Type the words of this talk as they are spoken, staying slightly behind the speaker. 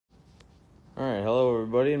Alright, hello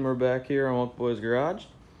everybody, and we're back here on Uncle Boy's Garage.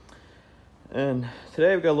 And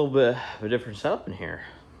today we've got a little bit of a different setup in here.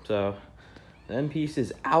 So, the end piece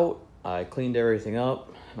is out. I cleaned everything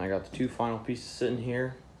up, and I got the two final pieces sitting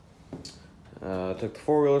here. Took the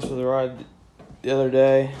four-wheelers for the ride the other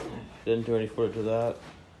day. Didn't do any footage of that,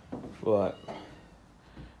 but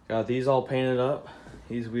got these all painted up.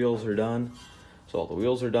 These wheels are done. So all the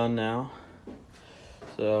wheels are done now.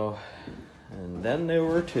 So, and then there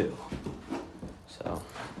were two. So,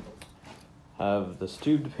 have this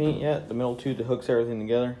tube to paint yet, the middle tube that hooks everything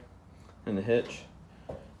together, and the hitch.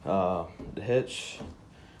 The hitch,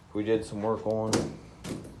 we did some work on.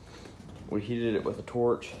 We heated it with a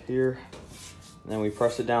torch here, and then we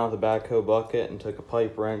pressed it down with a backhoe bucket and took a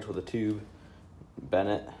pipe wrench with a tube, bent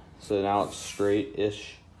it, so now it's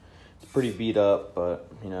straight-ish. It's pretty beat up, but,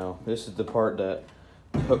 you know, this is the part that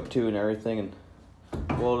hooked to and everything,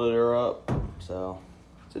 and welded her up, so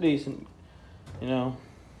it's a decent, you know,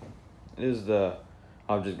 it is the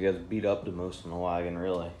object that gets beat up the most on the wagon,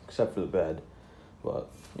 really, except for the bed. But,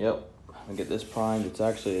 yep, I get this primed. It's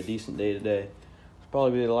actually a decent day today. It's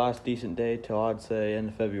probably be the last decent day till I'd say end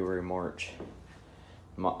of February, March.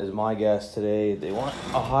 Is my guess today. They want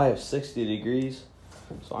a high of 60 degrees,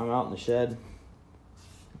 so I'm out in the shed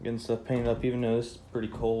getting stuff painted up, even though this is pretty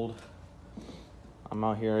cold. I'm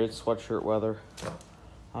out here, it's sweatshirt weather.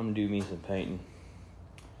 I'm gonna do me some painting.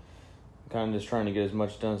 Kind of just trying to get as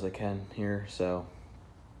much done as I can here, so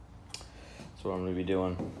that's what I'm gonna be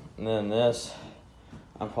doing. And then this,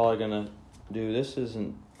 I'm probably gonna do, this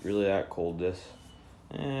isn't really that cold, this,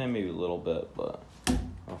 maybe a little bit, but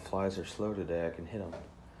flies are slow today, I can hit them.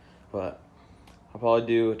 But I'll probably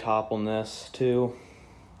do a top on this too.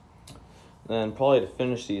 Then probably to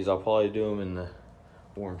finish these, I'll probably do them in the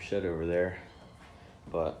warm shed over there.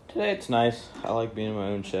 But today it's nice. I like being in my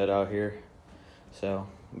own shed out here. So,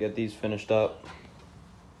 get these finished up,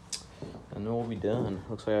 and then we'll be done.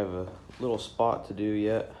 Looks like I have a little spot to do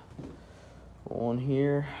yet on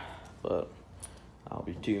here, but I'll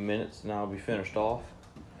be 2 minutes and I'll be finished off.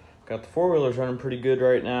 Got the four-wheelers running pretty good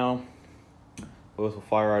right now. Both will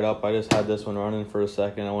fire right up. I just had this one running for a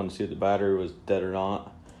second. I wanted to see if the battery was dead or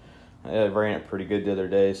not. I ran it pretty good the other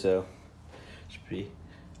day, so it should be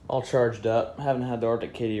all charged up. I haven't had the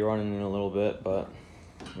Arctic Kitty running in a little bit, but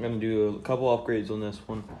I'm gonna do a couple upgrades on this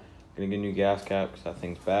one. Gonna get a new gas cap because that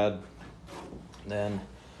thing's bad. Then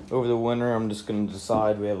over the winter, I'm just gonna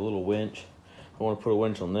decide. We have a little winch. I want to put a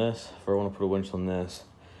winch on this, or I want to put a winch on this.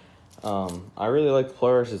 I really like the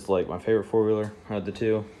Polaris. It's like my favorite four-wheeler out of the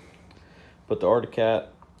two. But the Arctic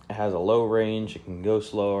Cat, it has a low range. It can go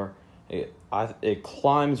slower. It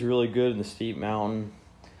climbs really good in the steep mountain.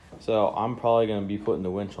 So I'm probably gonna be putting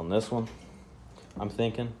the winch on this one. I'm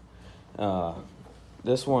thinking.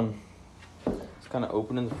 This one, it's kind of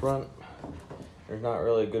open in the front. There's not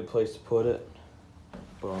really a good place to put it.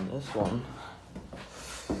 But on this one,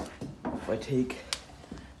 if I take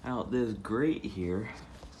out this grate here,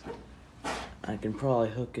 I can probably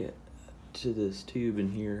hook it to this tube in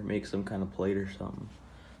here, make some kind of plate or something.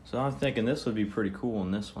 So I'm thinking this would be pretty cool on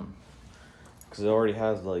this one, because it already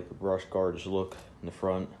has like the brush guards look in the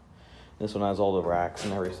front. This one has all the racks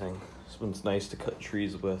and everything. This one's nice to cut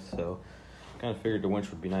trees with, so kind of figured the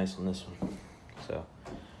winch would be nice on this one. So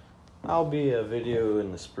I'll be a video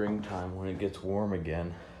in the springtime when it gets warm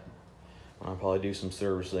again. I'll probably do some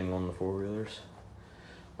servicing on the four-wheelers.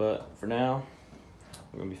 But for now,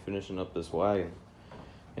 I'm gonna be finishing up this wagon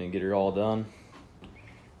and get her all done,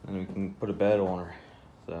 and we can put a bed on her.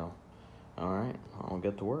 So, all right, I'll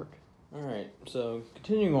get to work. All right, so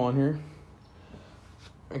continuing on here,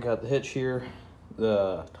 I got the hitch here.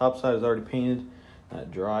 The top side is already painted.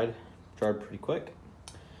 That dried pretty quick.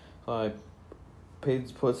 So I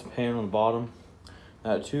put some paint on the bottom.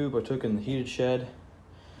 That tube I took in the heated shed.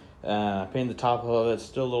 I painted the top of it. It's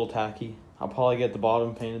still a little tacky. I'll probably get the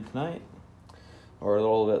bottom painted tonight or a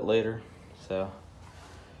little bit later. So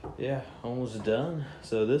yeah, almost done.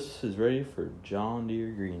 So this is ready for John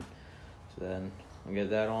Deere green. So then I'll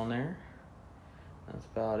get that on there. That's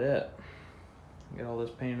about it. Get all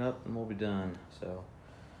this painted up and we'll be done. So,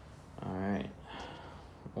 all right,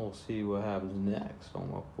 we'll see what happens next on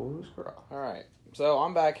my boy's garage. All right, so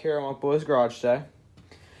I'm back here on my boy's garage today.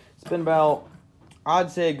 It's been about,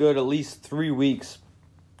 I'd say, a good at least 3 weeks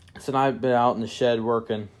since I've been out in the shed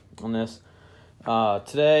working on this.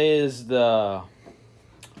 Today is the,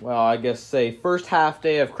 well, I guess say first half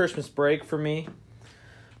day of Christmas break for me.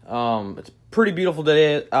 It's a pretty beautiful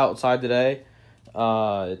day outside today.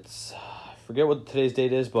 It's, I forget what today's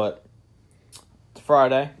date is, but it's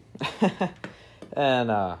Friday.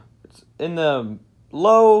 And it's in the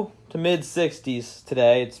low to mid 60s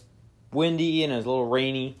today. It's windy and it's a little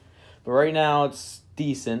rainy. But right now it's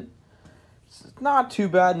decent. It's not too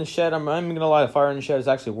bad in the shed. I'm going to light a fire in the shed. It's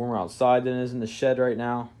actually warmer outside than it is in the shed right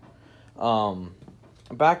now.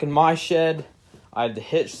 Back in my shed, I had the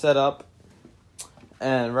hitch set up.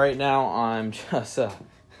 And right now I'm just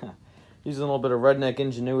using a little bit of redneck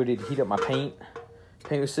ingenuity to heat up my paint.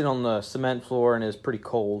 Paint was sitting on the cement floor and it was pretty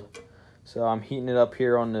cold. So I'm heating it up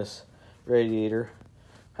here on this radiator.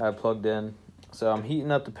 I have it plugged in. So I'm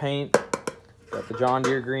heating up the paint. Got the John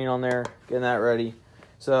Deere green on there, getting that ready.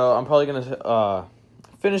 So I'm probably going to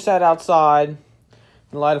finish that outside,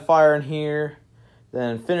 and light a fire in here,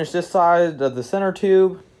 then finish this side of the center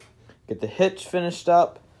tube, get the hitch finished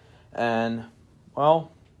up, and,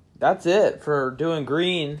 well, that's it for doing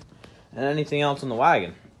green and anything else on the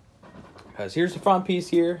wagon. Because here's the front piece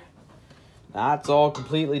here. That's all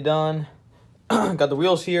completely done. Got the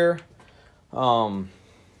wheels here. All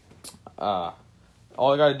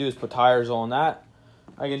I got to do is put tires on that.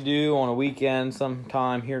 I can do on a weekend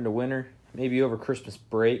sometime here in the winter, maybe over Christmas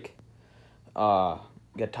break.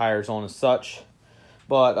 Get tires on and such.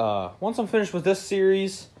 But once I'm finished with this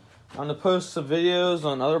series, I'm going to post some videos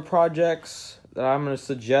on other projects that I'm going to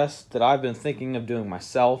suggest that I've been thinking of doing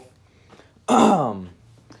myself. I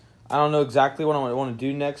don't know exactly what I want to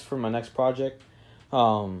do next for my next project.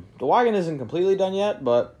 The wagon isn't completely done yet,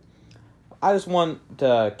 but I just want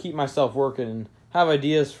to keep myself working and have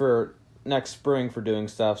ideas for next spring for doing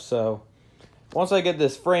stuff. So once I get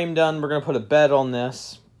this frame done, we're going to put a bed on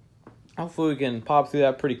this. Hopefully we can pop through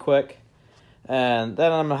that pretty quick. And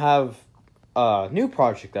then I'm going to have a new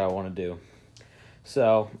project that I want to do.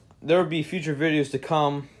 So there will be future videos to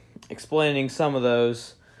come explaining some of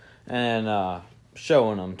those and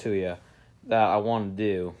showing them to you that I want to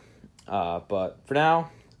do. But for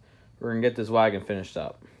now, we're going to get this wagon finished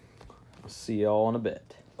up. I'll see you all in a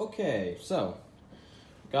bit. Okay, so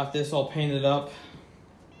got this all painted up,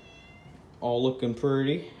 all looking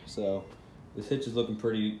pretty. So this hitch is looking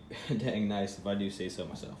pretty dang nice, if I do say so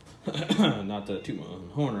myself. Not to toot my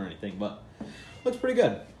own horn or anything, but looks pretty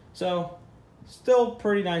good. So still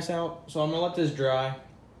pretty nice out. So I'm gonna let this dry.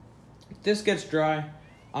 If this gets dry,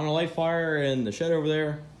 I'm gonna light fire in the shed over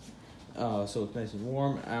there, so it's nice and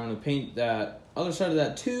warm. I'm gonna paint that other side of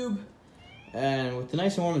that tube. And with the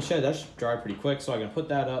nice and warm in the shed, that should dry pretty quick. So I'm going to put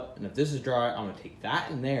that up. And if this is dry, I'm going to take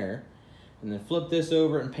that in there. And then flip this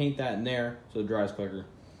over and paint that in there so it dries quicker.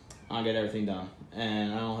 I'll get everything done.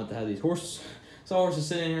 And I don't have to have these horses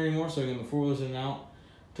sitting in here anymore. So I can get my 4-wheelers in and out.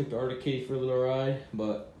 Took the Arctic Kitty for a little ride.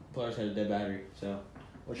 But Players had a dead battery. So,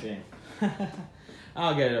 what a shame.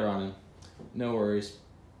 I'll get it running. No worries.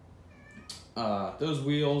 Those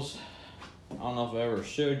wheels, I don't know if I ever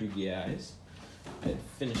showed you guys. I had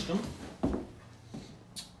finished them.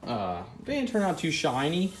 They didn't turn out too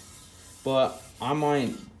shiny, but I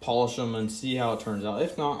might polish them and see how it turns out.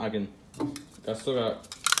 If not, I still got a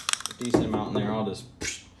decent amount in there. I'll just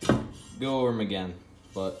go over them again.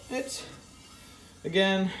 But it's,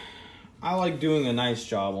 again, I like doing a nice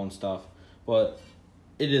job on stuff, but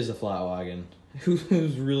it is a flat wagon.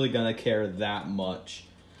 Who's really gonna care that much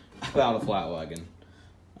about a flat wagon?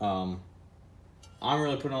 I'm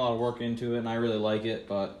really putting a lot of work into it, and I really like it,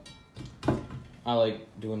 but I like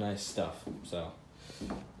doing nice stuff. So,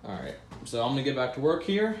 alright. So, I'm going to get back to work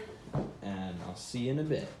here, and I'll see you in a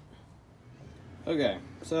bit. Okay,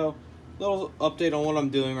 so, little update on what I'm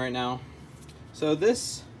doing right now. So,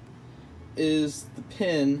 this is the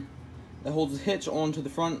pin that holds the hitch onto the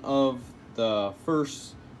front of the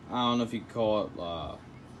first, I don't know if you could call it,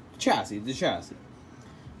 chassis, the chassis.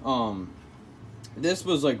 This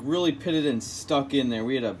was like really pitted and stuck in there.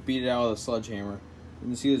 We had to beat it out with a sledgehammer. You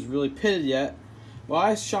can see it's really pitted yet. Well,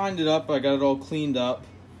 I shined it up. I got it all cleaned up.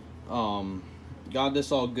 Got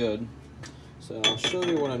this all good. So I'll show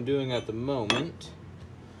you what I'm doing at the moment.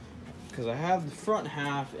 Because I have the front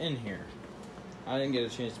half in here. I didn't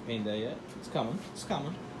get a chance to paint that yet. It's coming. It's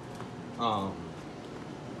coming.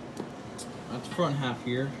 That's the front half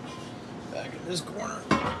here. Back in this corner.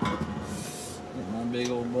 Get my big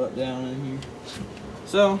old butt down in here.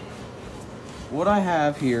 So, what I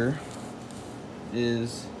have here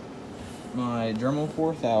is my Dremel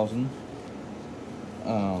 4000.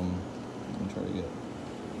 Let me try to get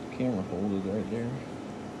the camera holded right there.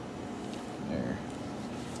 There.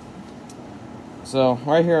 So,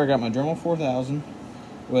 right here I got my Dremel 4000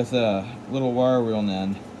 with a little wire wheel on the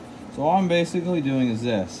end. So all I'm basically doing is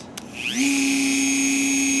this.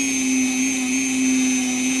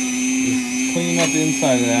 Cleaning up the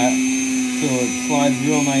inside of that so it slides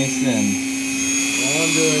real nice in. All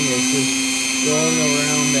I'm doing is just going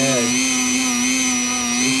around the edge.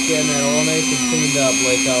 Just getting that all nice and cleaned up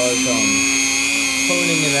like I was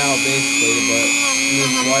coating it out basically, but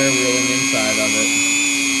this wire reeling inside of it.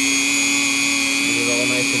 Get it all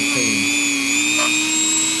nice and clean.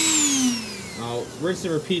 I'll rinse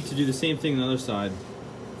and repeat to do the same thing on the other side.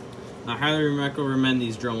 I highly recommend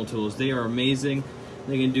these Dremel tools. They are amazing.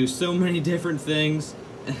 They can do so many different things,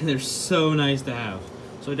 and they're so nice to have.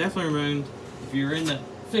 So I definitely recommend, if you're into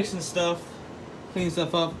fixing stuff, cleaning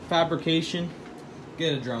stuff up, fabrication,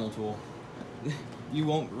 get a Dremel tool. You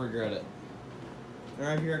won't regret it.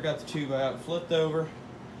 Right here I got the tube out, flipped over.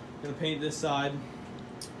 Gonna paint this side,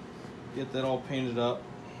 get that all painted up,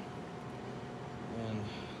 and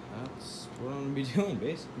that's what I'm gonna be doing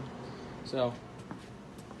basically. So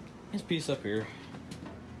this piece up here,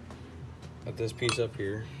 got this piece up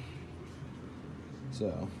here.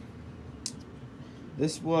 So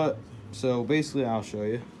so basically I'll show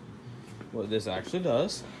you what this actually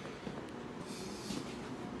does.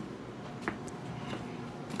 Back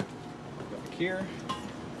here.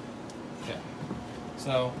 Okay.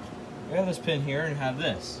 So we have this pin here and have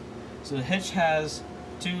this. So the hitch has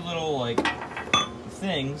two little like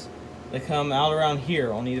things that come out around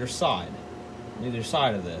here on either side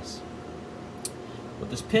of this. What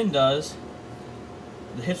this pin does,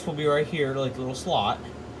 the hitch will be right here, like a little slot.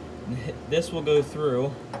 And this will go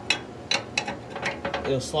through.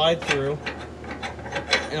 It'll slide through,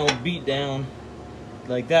 and it'll beat down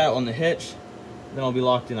like that on the hitch. Then it'll be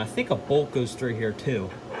locked in. I think a bolt goes through here too,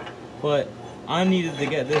 but I needed to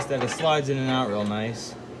get this that it slides in and out real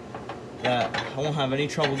nice, that I won't have any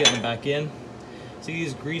trouble getting it back in. See,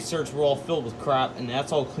 these grease zerks were all filled with crap, and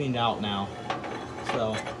that's all cleaned out now.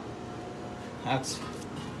 So that's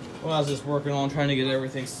what I was just working on, trying to get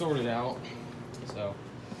everything sorted out. So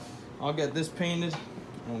I'll get this painted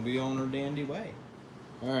and we'll be on our dandy way.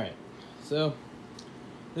 Alright, so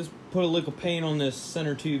just put a lick of paint on this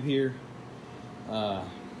center tube here.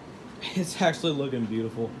 It's actually looking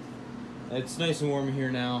beautiful. It's nice and warm in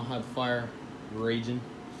here now. I have the fire raging.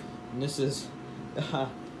 And this is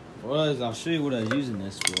I'll show you what I was using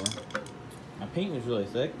this for. My paint was really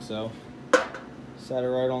thick, so set it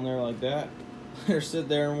right on there like that. Let her sit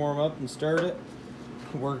there and warm up and stirred it.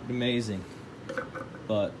 Worked amazing.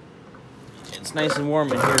 But it's nice and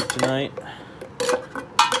warm in here tonight.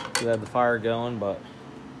 We have the fire going, but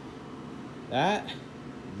that is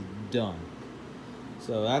done.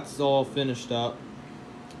 So that's all finished up.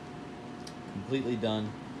 Completely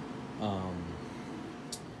done.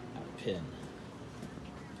 That pin.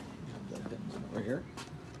 That pin's right here.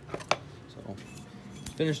 So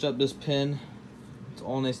finished up this pin. It's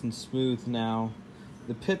all nice and smooth now.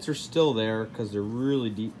 The pits are still there because they're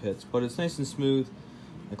really deep pits, but it's nice and smooth.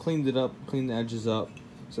 I cleaned it up, cleaned the edges up.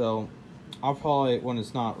 So I'll probably, when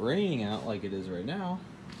it's not raining out like it is right now,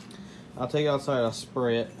 I'll take it outside, I'll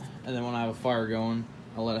spray it, and then when I have a fire going,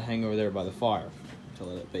 I'll let it hang over there by the fire to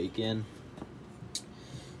let it bake in.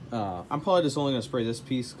 I'm probably just only going to spray this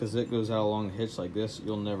piece because it goes out along the hitch like this.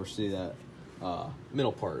 You'll never see that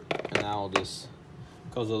middle part, and that'll just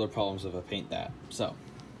cause other problems if I paint that. So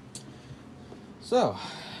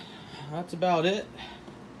that's about it.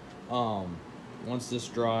 Once this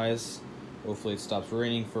dries, hopefully it stops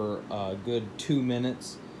raining for a good 2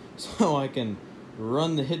 minutes so I can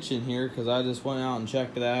run the hitch in here, because I just went out and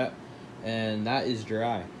checked that and that is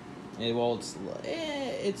dry. And well,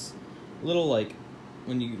 it's a little like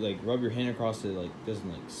when you like rub your hand across it, like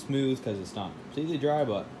doesn't like smooth because it's not completely dry,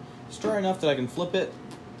 but it's dry enough that I can flip it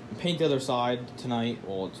and paint the other side tonight.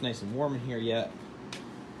 Well, it's nice and warm in here yet,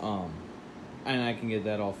 and I can get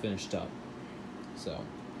that all finished up. So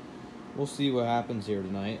we'll see what happens here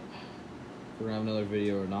tonight. If we're gonna have another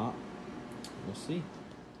video or not, we'll see.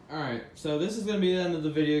 Alright, so this is gonna be the end of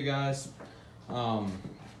the video, guys.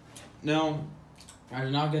 No, I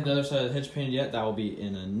did not get the other side of the hitch painted yet. That will be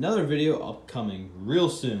in another video upcoming real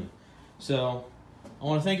soon. So I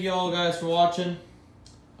want to thank you all guys for watching.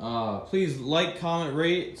 Please like, comment,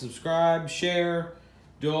 rate, subscribe, share,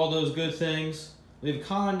 do all those good things. Leave a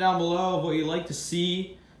comment down below of what you'd like to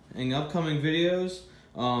see in upcoming videos.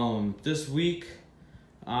 This week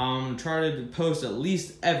I'm trying to post at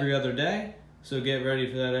least every other day, so get ready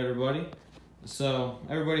for that, everybody. So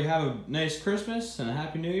everybody have a nice Christmas and a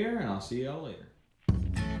Happy New Year, and I'll see y'all later.